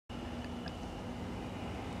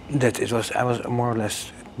that I was more or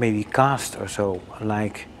less maybe cast or so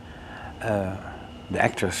like the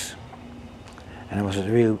actress, and it was a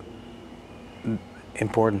real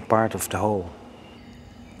important part of the whole.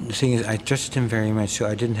 The thing is, I trusted him very much, so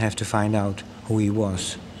I didn't have to find out who he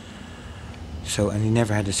was. So, and he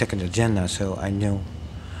never had a second agenda, so I knew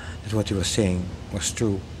that what he was saying was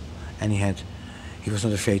true, and he was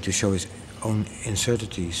not afraid to show his own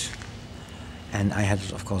incertitudes. And I had,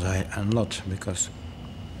 of course, a lot, because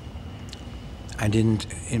in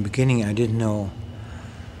the beginning, I didn't know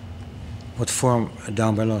what form a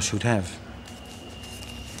Down by Law should have.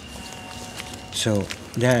 So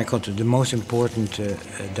there I got the most important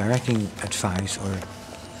directing advice or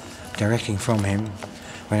directing from him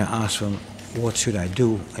when I asked him, what should I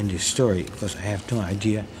do in this story? Because I have no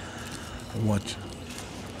idea what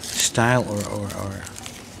style of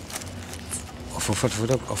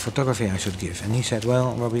photography I should give. And he said,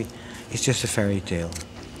 well, Robbie, it's just a fairy tale.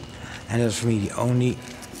 And that was for me the only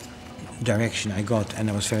direction I got, and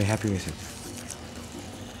I was very happy with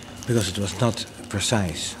it. Because it was not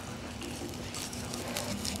precise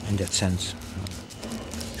in that sense.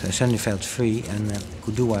 So I suddenly felt free and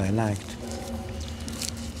could do what I liked.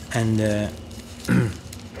 And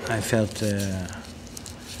I felt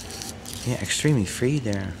extremely free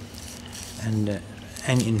there. And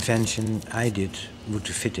any invention I did would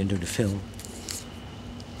fit into the film.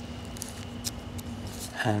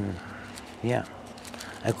 And yeah,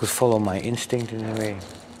 I could follow my instinct in a way,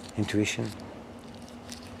 intuition.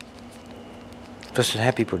 It was a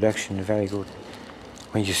happy production, very good.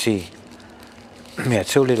 When you see, we had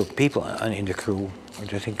so little people in the crew.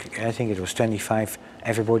 I think it was 25,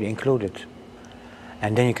 everybody included.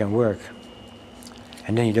 And then you can work.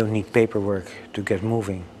 And then you don't need paperwork to get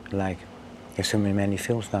moving, like you have so many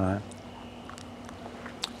films now. Huh?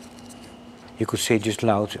 You could say just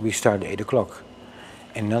loud, we start at 8 o'clock.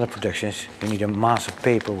 In other productions, you need a mass of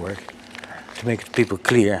paperwork to make the people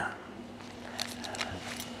clear.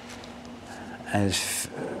 And it's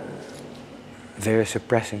very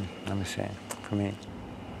suppressing, I must say, for me.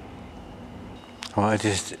 Well, it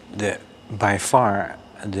is by far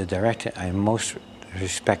the director I most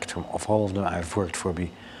respect of all of them I've worked for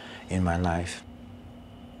in my life.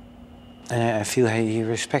 And I feel he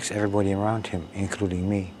respects everybody around him, including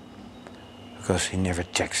me. Because he never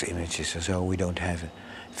checks images, so we don't have a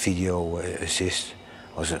video assist.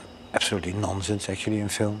 It was absolutely nonsense actually in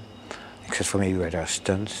film, except for maybe where there are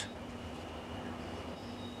stunts.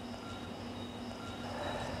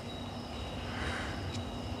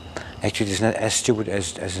 Actually, it's not as stupid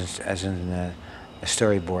as a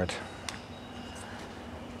storyboard.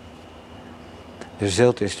 The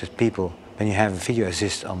result is that people, when you have a video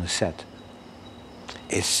assist on the set,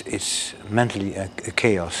 it's mentally a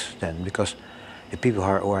chaos then, because the people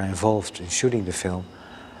who are involved in shooting the film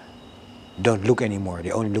don't look anymore.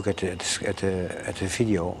 They only look at the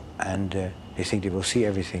video, and they think they will see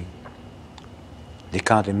everything. They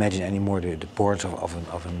can't imagine anymore the boards of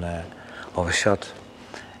a shot.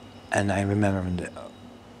 And I remember in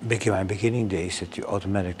my beginning days that you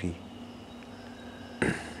automatically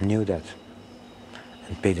knew that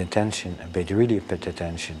and paid attention, and really paid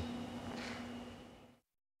attention.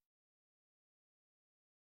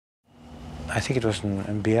 I think it was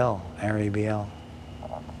in BL, area BL.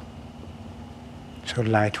 So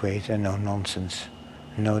lightweight and no nonsense.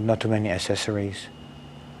 Not too many accessories.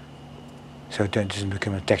 So it doesn't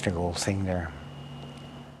become a technical thing there.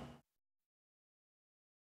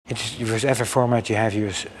 It's whatever format you have,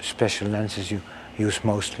 use special lenses you use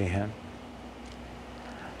mostly. Huh?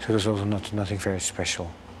 So there's also nothing very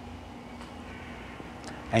special.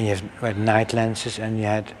 And you had night lenses, and you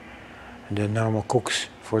had the normal cooks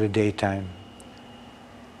for the daytime.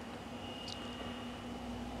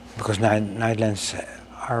 Because night lenses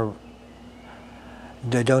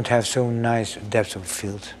they don't have so nice depth of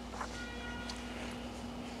field.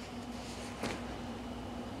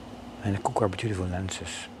 And the cook are beautiful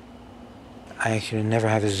lenses. I actually never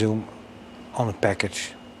have a zoom on a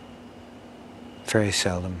package. Very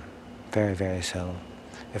seldom. Very, very seldom.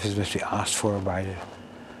 If it must be asked for by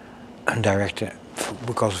the director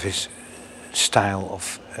because of his style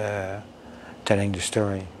of telling the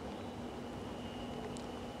story.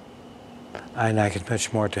 I like it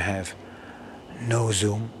much more to have no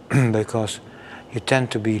zoom because you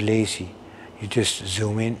tend to be lazy. You just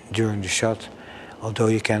zoom in during the shot, although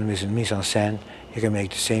you can, with a mise-en-scène, you can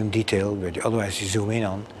make the same detail, but otherwise you zoom in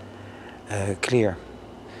on, clear.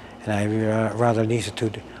 And I rather leave it to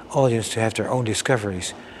the audience to have their own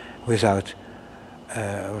discoveries without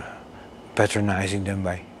patronizing them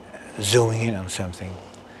by zooming in on something.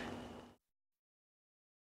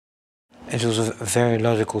 It was a very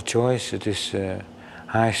logical choice. It is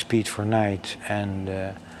high speed for night,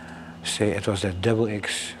 and say it was that double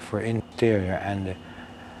X for interior and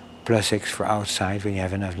plus X for outside when you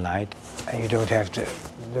have enough light. And you don't have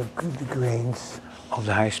the grains of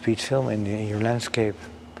the high speed film in your landscape.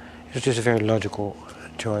 It was just a very logical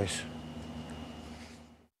choice.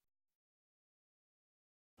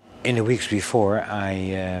 In the weeks before,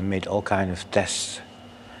 I made all kinds of tests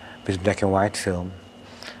with black and white film.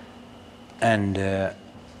 And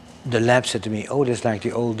the lab said to me, "Oh, that's like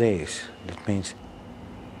the old days." That means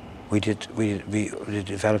we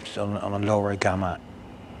developed it on a lower gamma.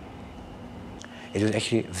 It was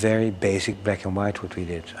actually very basic black and white what we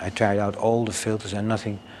did. I tried out all the filters and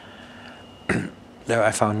nothing. There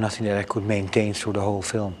I found nothing that I could maintain through the whole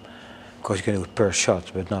film. Of course, you can do it per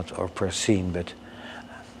shot, but not or per scene. But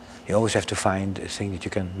you always have to find a thing that you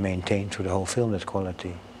can maintain through the whole film, that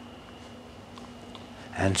quality.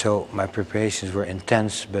 And so my preparations were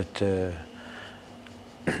intense, but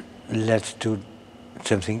led to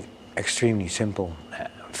something extremely simple,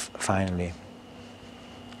 finally.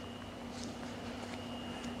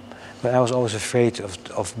 But I was always afraid of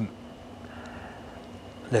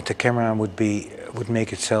that the camera would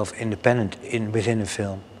make itself independent within a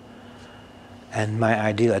film. And my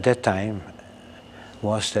ideal at that time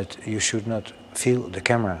was that you should not feel the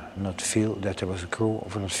camera, not feel that there was a crew,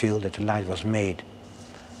 or not feel that the light was made.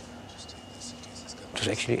 It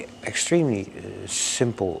was actually extremely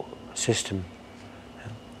simple system.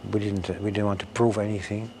 We didn't want to prove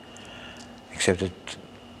anything, except that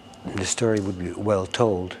the story would be well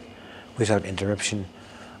told, without interruption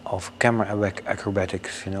of camera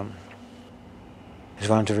acrobatics, you know. It's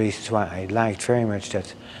one of the reasons why I liked very much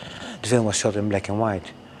that the film was shot in black and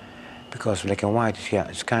white. Because black and white, yeah,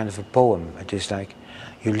 it's kind of a poem. It is like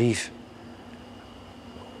you leave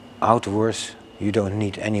out words you don't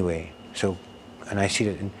need anyway. So, and I see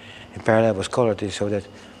that in parallel with color, it is so that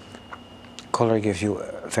color gives you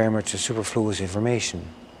very much a superfluous information,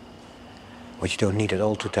 what you don't need at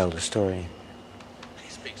all to tell the story.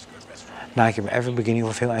 Like at every beginning of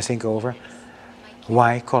a film, I think over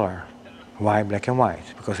why color, why black and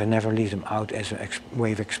white, because I never leave them out as a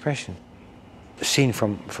way of expression. Seen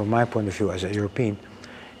from my point of view as a European,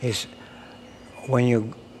 is when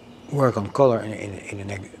you work on color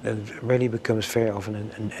it really becomes very often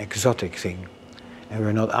an exotic thing, and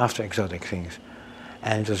we're not after exotic things.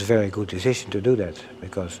 And it was a very good decision to do that,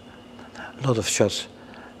 because a lot of shots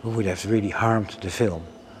would have really harmed the film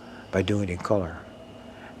by doing it in color,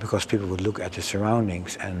 because people would look at the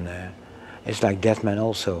surroundings, and it's like Dead Man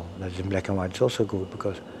also, that in black and white is also good,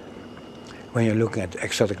 because when you're looking at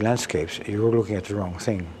exotic landscapes, you're looking at the wrong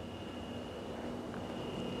thing.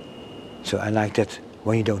 So I like that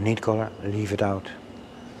when you don't need color, leave it out.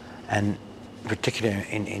 And particularly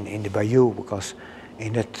in the bayou, because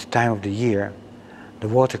in that time of the year, the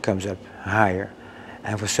water comes up higher,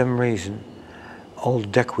 and for some reason, all the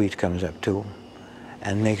duckweed comes up too,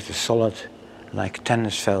 and makes a solid, like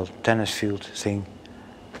tennis field thing.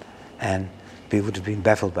 And people would have been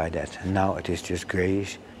baffled by that. And now it is just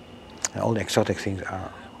grayish. And all the exotic things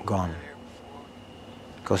are gone,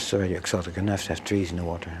 because it's already exotic enough to have trees in the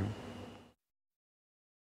water.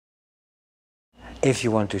 If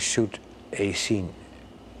you want to shoot a scene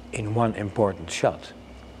in one important shot,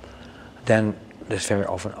 then there's very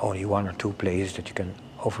often only one or two places that you can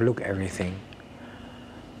overlook everything.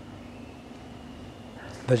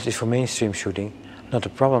 But it is for mainstream shooting not a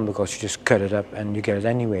problem, because you just cut it up and you get it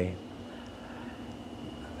anyway.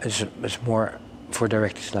 It's more for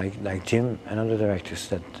directors like Jim and other directors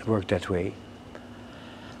that work that way,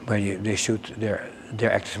 where they shoot their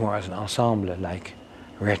actors more as an ensemble, like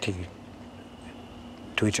reacting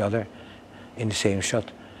to each other in the same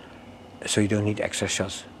shot, so you don't need extra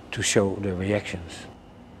shots to show the reactions.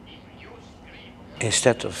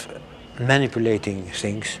 Instead of manipulating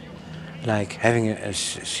things, like having a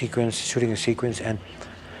sequence, shooting a sequence and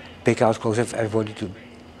pick out close up everybody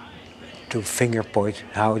to finger point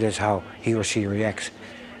that's how he or she reacts.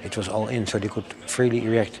 It was all in, so they could freely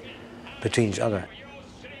react between each other.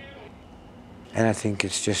 And I think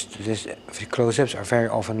it's just this. Close-ups are very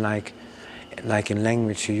often like in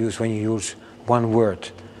language you use. When you use one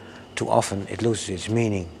word too often, it loses its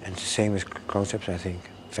meaning. And it's the same with close-ups, I think,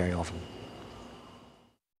 very often.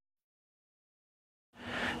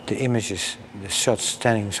 The images, the shots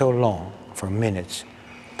standing so long for minutes,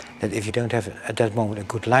 that if you don't have at that moment a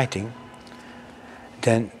good lighting,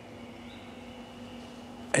 then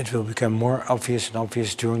it will become more obvious and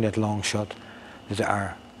obvious during that long shot that there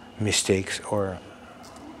are mistakes or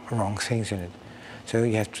wrong things in it. So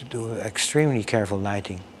you have to do extremely careful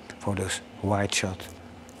lighting for those wide shots.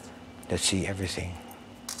 that see everything.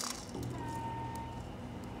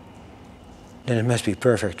 Then it must be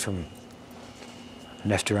perfect from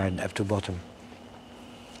left to right and up to bottom.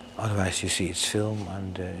 Otherwise you see it's film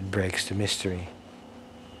and it breaks the mystery,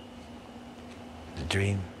 the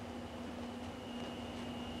dream.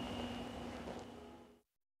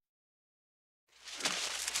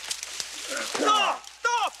 Stop!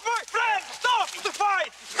 Stop! My friend! Stop the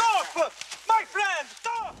fight! Stop! My friend!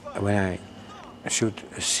 Stop! When I shoot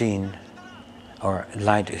a scene or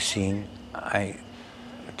light a scene, I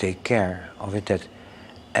take care of it that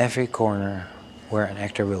every corner where an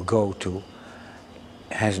actor will go to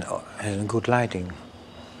has a good lighting.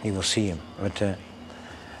 You will see him. But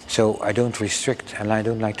so I don't restrict, and I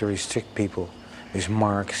don't like to restrict people with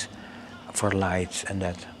marks for lights and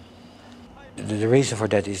that. The reason for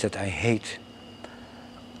that is that I hate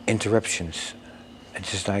interruptions.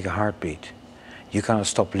 It's just like a heartbeat. You cannot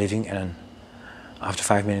stop living and then after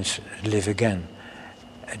 5 minutes live again.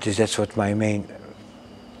 That's what my main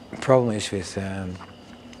problem is with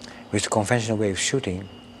the conventional way of shooting.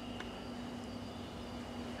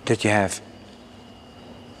 That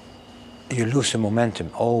you lose the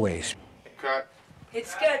momentum always. Cut.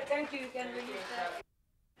 It's good, thank you, you can release that.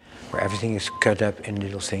 Where everything is cut up in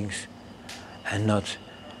little things and not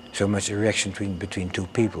so much a reaction between two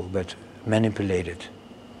people, but manipulated.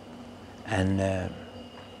 And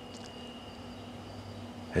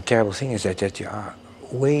the terrible thing is that you are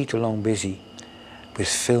way too long busy with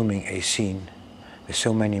filming a scene with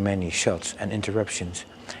so many shots and interruptions.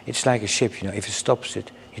 It's like a ship, you know, if it stops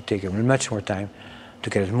it, you take much more time to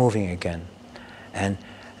get it moving again. And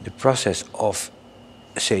the process of,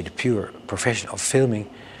 say, the pure profession of filming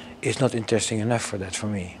is not interesting enough for that for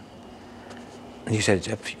me. And you set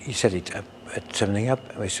it up, something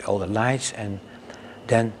up with all the lights, and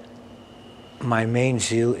then my main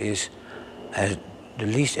zeal is the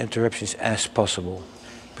least interruptions as possible,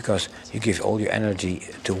 because you give all your energy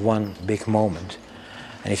to one big moment,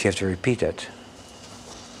 and if you have to repeat that,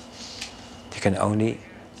 you can only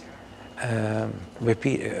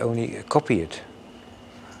only copy it,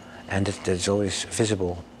 and that's always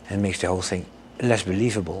visible and makes the whole thing less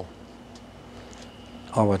believable.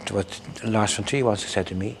 Or what Lars von Trier once said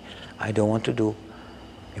to me, I don't want to do,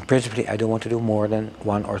 in principle, I don't want to do more than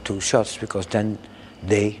 1 or 2 shots, because then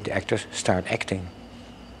the actors, start acting.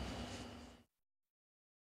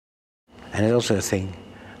 And it's also a thing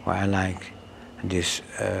where I like this,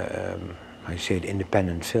 I say it,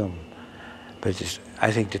 independent film. But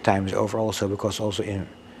I think the time is over also, because also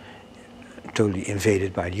totally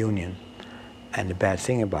invaded by the Union. And the bad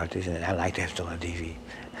thing about this, and I like to have it on a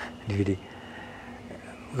DVD,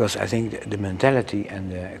 because I think the mentality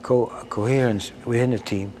and the coherence within the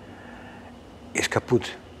team is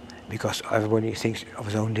kaput, because everybody thinks of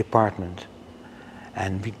his own department.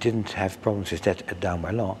 And we didn't have problems with that Down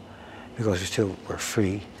by Law, because we still were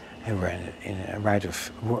free and were in a right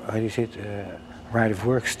of, how do you say it, right of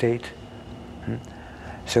work state.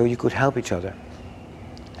 So you could help each other.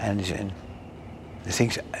 And the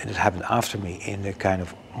things that happened after me in the kind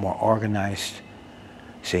of more organized,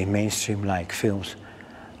 say, mainstream-like films,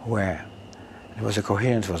 where there was a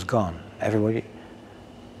coherence was gone. Everybody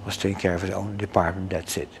was taking care of his own department,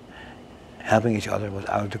 that's it. Helping each other was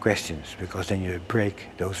out of the questions, because then you break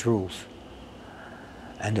those rules.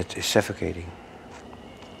 And that is suffocating.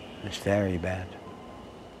 It's very bad.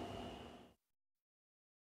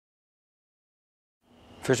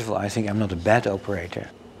 First of all, I think I'm not a bad operator.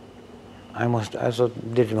 I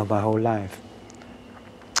did it my whole life,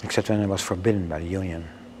 except when I was forbidden by the Union.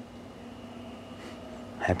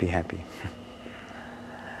 Happy.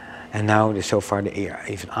 And now, so far, they are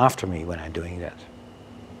even after me when I'm doing that.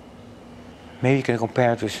 Maybe you can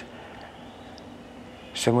compare it with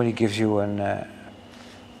somebody gives you an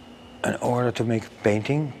order to make a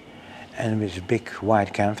painting, and with a big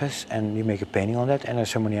white canvas, and you make a painting on that, and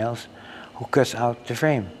there's somebody else who cuts out the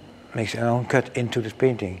frame, makes their own cut into the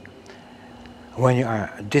painting. When you are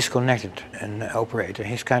disconnected, an operator,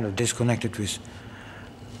 he's kind of disconnected with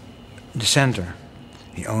the center.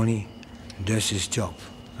 He only does his job.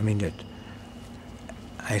 I mean, that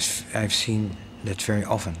I've seen that very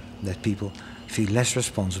often, that people feel less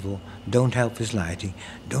responsible, don't help with lighting,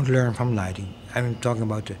 don't learn from lighting. I'm talking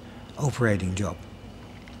about the operating job.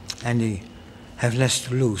 And they have less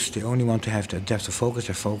to lose. They only want to have the depth of focus,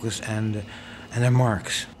 their focus, and their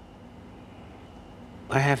marks.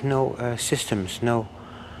 I have no systems, no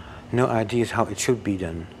ideas how it should be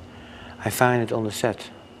done. I find it on the set.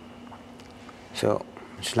 So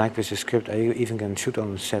it's like with the script, I even can shoot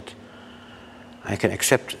on the set. I can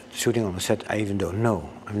accept shooting on the set I even don't know.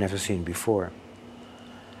 I've never seen before.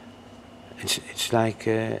 It's like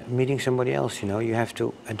meeting somebody else, you know. You have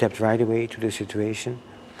to adapt right away to the situation.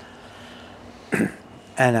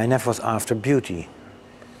 And I never was after beauty,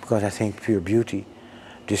 because I think pure beauty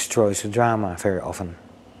destroys the drama very often.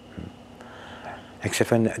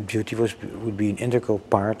 Except when beauty would be an integral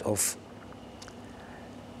part of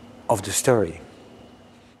the story.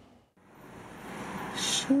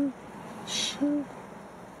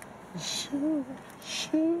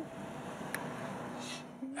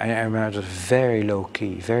 I remember it was very low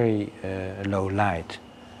key, very low light,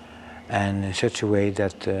 and in such a way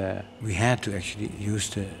that we had to actually use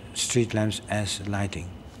the street lamps as lighting.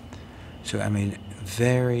 So I mean,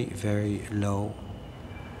 very, very low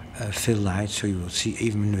fill lights, so you will see,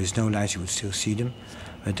 even when there's no lights, you would still see them.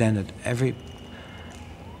 But then at every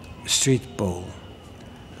street pole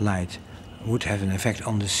light would have an effect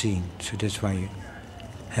on the scene. So that's why you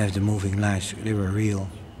have the moving lights. They were real.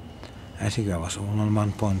 I think I was on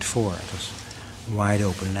 1.4. It was wide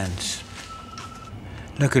open lens.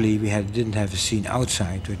 Luckily, we didn't have a scene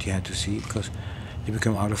outside that you had to see, because they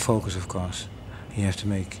become out of focus, of course. You have to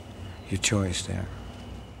make your choice there.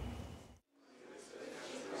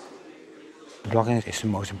 Blocking is the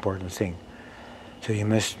most important thing. So you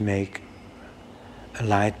must make a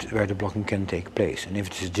light where the blocking can take place. And if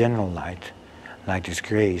it's a general light, like this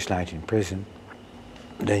grayish light in prison,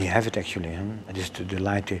 then you have it actually. It is the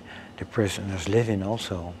light the prisoners live in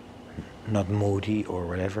also, not moody or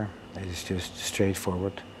whatever. It is just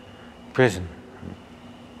straightforward prison.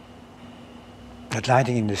 That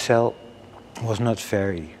lighting in the cell was not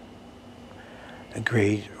very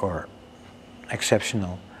great or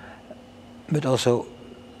exceptional, but also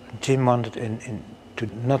Jim wanted to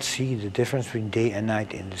not see the difference between day and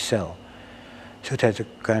night in the cell. So it had a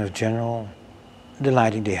kind of general, the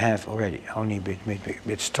lighting they have already, only a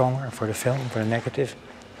bit stronger for the film, for the negative.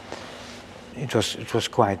 It was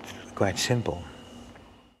quite simple.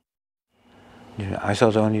 You know, I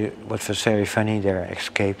thought only what was very funny, their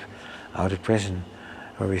escape out of prison,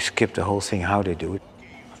 where we skipped the whole thing, how they do it.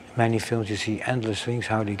 Many films you see endless things,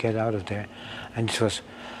 how they get out of there. And it was,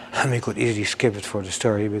 we could easily skip it for the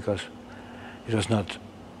story because it was not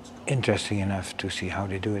interesting enough to see how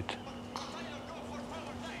they do it.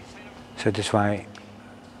 So that's why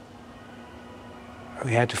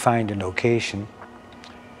we had to find a location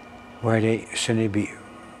where they suddenly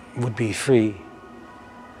would be free,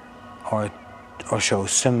 or show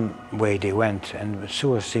some way they went, and the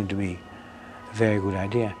sewers seemed to be a very good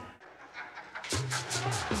idea.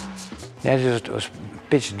 Yeah, it was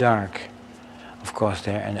pitch dark, of course,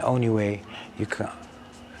 there, and the only way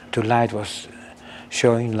to light was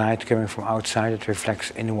showing light coming from outside. It reflects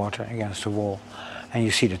in the water against the wall, and you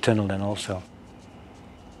see the tunnel then also.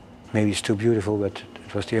 Maybe it's too beautiful, but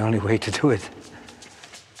it was the only way to do it.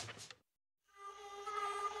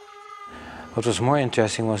 What was more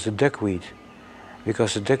interesting was the duckweed,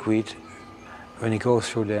 because the duckweed, when you go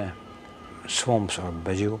through the swamps or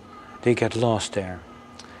bajou, they get lost there.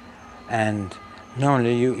 And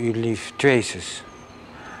normally you leave traces,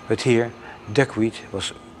 but here duckweed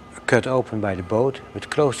was cut open by the boat but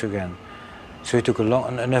closed again. So it took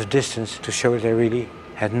enough distance to show that they really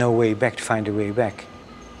had no way back, to find a way back.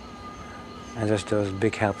 And that was a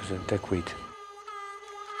big help with the duckweed.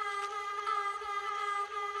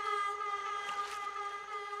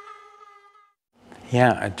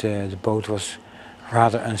 Yeah, the boat was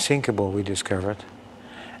rather unsinkable, we discovered.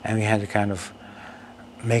 And we had a kind of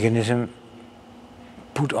mechanism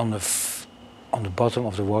put on the bottom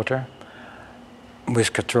of the water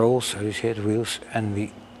with controls, so you see it, wheels, and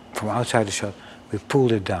from outside the shot, we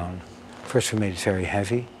pulled it down. First we made it very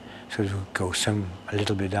heavy, so it would go a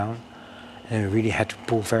little bit down. And we really had to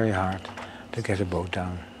pull very hard to get the boat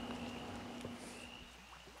down.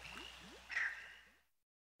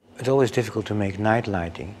 It's always difficult to make night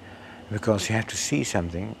lighting because you have to see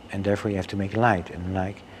something and therefore you have to make light. And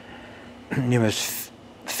like, you must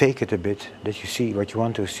fake it a bit that you see what you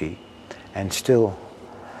want to see and still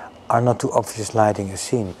are not too obvious lighting a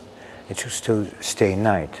scene. It should still stay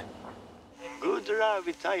night. Good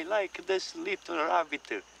rabbit, I like this little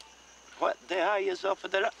rabbit. What the eyes of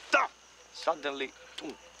the rabbit? Suddenly,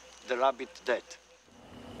 the rabbit dead.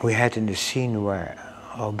 We had in the scene where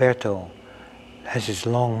Alberto has this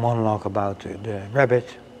long monologue about the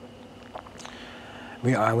rabbit.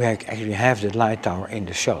 We actually have the light tower in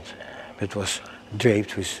the shot, but it was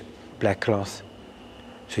draped with black cloth,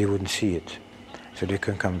 so you wouldn't see it. So they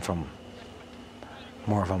can come from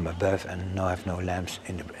more from above and have no lamps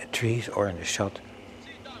in the trees or in the shot.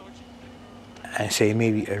 And say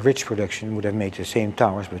maybe a rich production would have made the same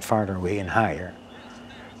towers but farther away and higher,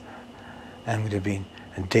 and would have been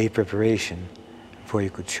a day preparation before you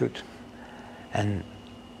could shoot. And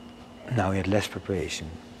now he had less preparation.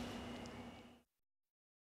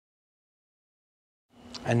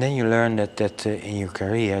 And then you learn that in your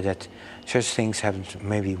career that such things happen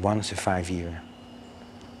maybe once in 5 years.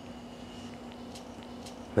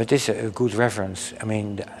 But this is a good reference. I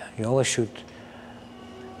mean, you always should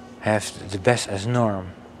have the best as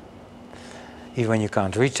norm. Even when you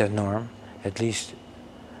can't reach that norm, at least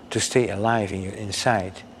to stay alive in your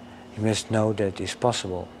inside, you must know that it's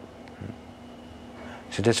possible.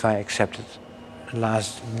 So that's why I accepted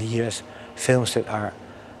last year's films that are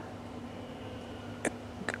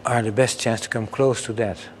the best chance to come close to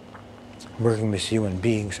that. Working with human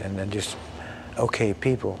beings and just okay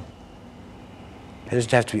people. It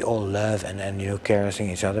doesn't have to be all love and you know, caring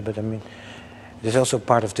each other, but I mean, there's also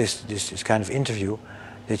part of this kind of interview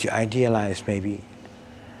that you idealize maybe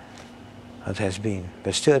what has been.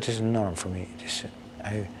 But still it is a norm for me.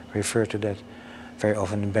 I refer to that very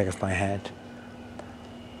often in the back of my head.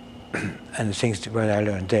 And the things what I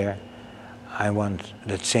learned there, I want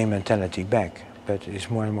that same mentality back, but it's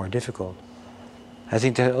more and more difficult. I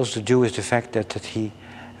think that also to do with the fact that he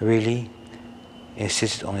really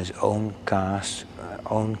insisted on his own cast,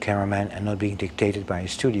 own cameraman, and not being dictated by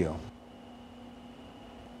his studio.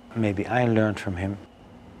 Maybe I learned from him,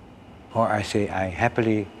 or I say I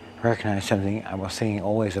happily recognize something. I was thinking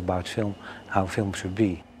always about film, how film should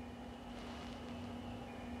be.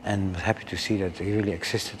 And was happy to see that he really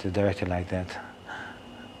existed, a director like that.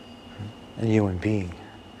 A human being,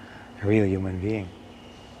 a real human being.